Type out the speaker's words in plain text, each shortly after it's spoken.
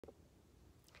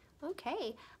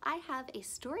Okay, I have a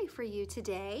story for you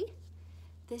today.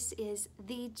 This is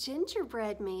The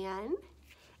Gingerbread Man,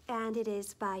 and it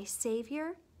is by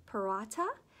Xavier Peralta,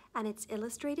 and it's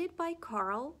illustrated by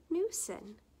Carl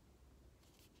Newson.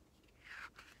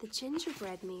 The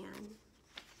Gingerbread Man.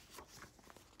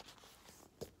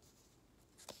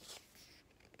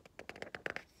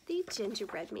 The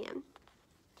Gingerbread Man.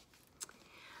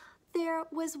 There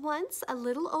was once a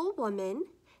little old woman.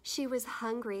 She was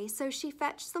hungry, so she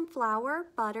fetched some flour,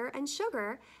 butter, and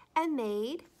sugar and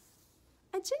made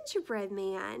a gingerbread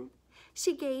man.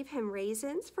 She gave him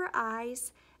raisins for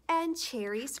eyes and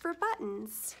cherries for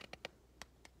buttons.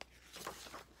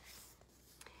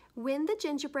 When the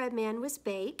gingerbread man was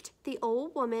baked, the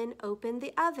old woman opened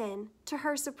the oven. To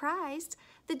her surprise,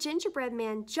 the gingerbread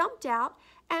man jumped out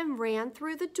and ran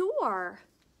through the door.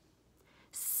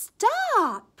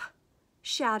 "Stop!"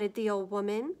 shouted the old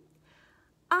woman.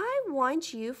 "I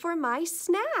want you for my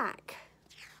snack."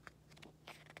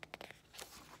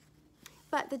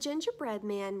 But the gingerbread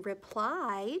man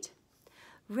replied,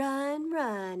 "Run,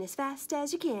 run as fast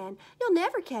as you can. You'll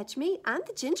never catch me. I'm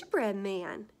the gingerbread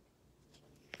man."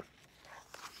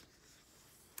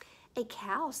 A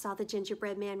cow saw the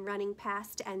gingerbread man running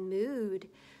past and mooed,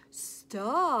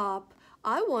 "Stop!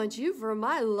 I want you for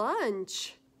my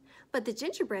lunch." But the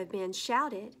gingerbread man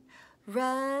shouted,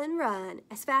 "Run, run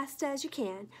as fast as you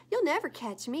can. You'll never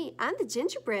catch me. I'm the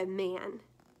gingerbread man."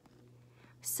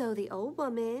 So the old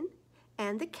woman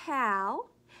and the cow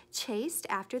chased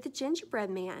after the gingerbread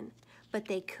man, but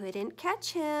they couldn't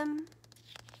catch him.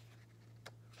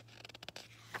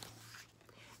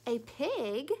 A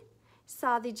pig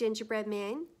saw the gingerbread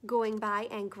man going by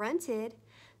and grunted,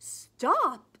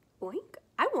 "Stop! Oink!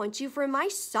 I want you for my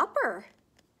supper."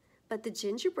 But the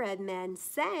gingerbread man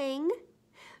sang,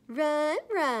 "Run,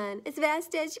 run as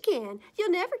fast as you can.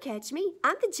 You'll never catch me.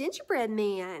 I'm the gingerbread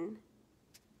man."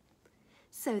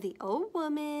 So the old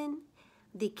woman,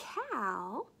 the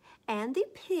cow, and the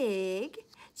pig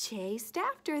chased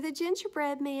after the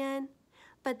gingerbread man,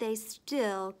 but they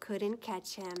still couldn't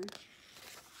catch him.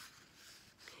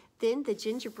 Then the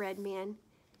gingerbread man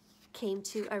came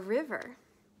to a river.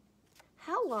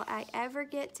 "How will I ever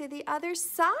get to the other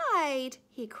side?"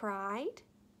 he cried.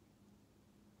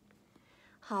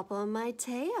 "Hop on my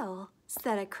tail,"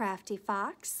 said a crafty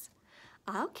fox.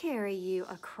 "I'll carry you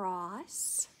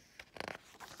across."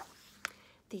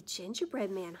 The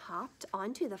gingerbread man hopped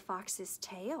onto the fox's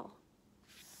tail.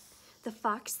 The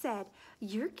fox said,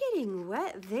 "You're getting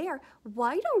wet there.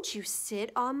 Why don't you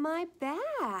sit on my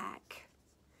back?"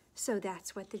 So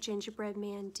that's what the gingerbread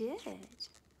man did.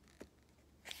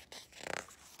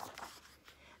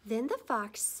 Then the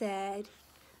fox said,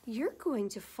 "You're going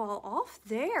to fall off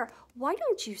there. Why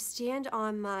don't you stand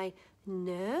on my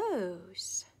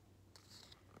nose?"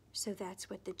 So that's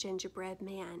what the gingerbread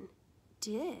man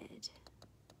did.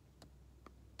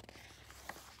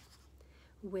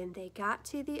 When they got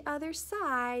to the other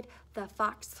side, the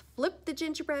fox flipped the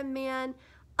gingerbread man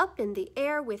up in the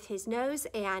air with his nose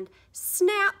and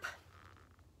snap!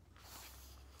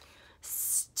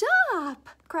 "Stop!"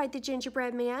 cried the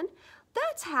gingerbread man.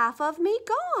 "That's half of me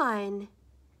gone."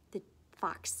 The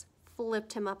fox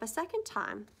flipped him up a second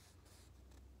time.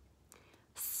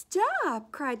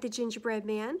 "Stop!" cried the gingerbread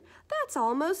man. "That's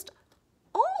almost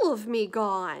all of me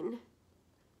gone."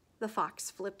 The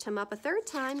fox flipped him up a third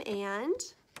time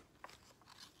and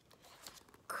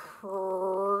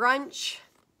crunch.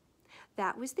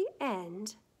 That was the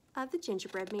end of the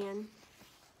gingerbread man.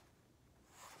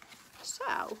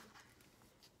 So,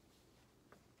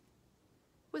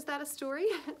 was that a story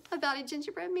about a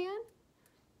gingerbread man?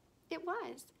 It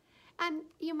was. And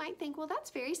you might think, well,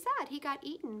 that's very sad. He got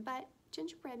eaten, but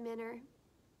gingerbread men are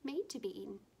made to be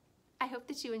eaten. I hope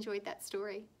that you enjoyed that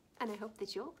story, and I hope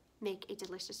that you'll make a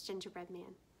delicious gingerbread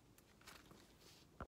man.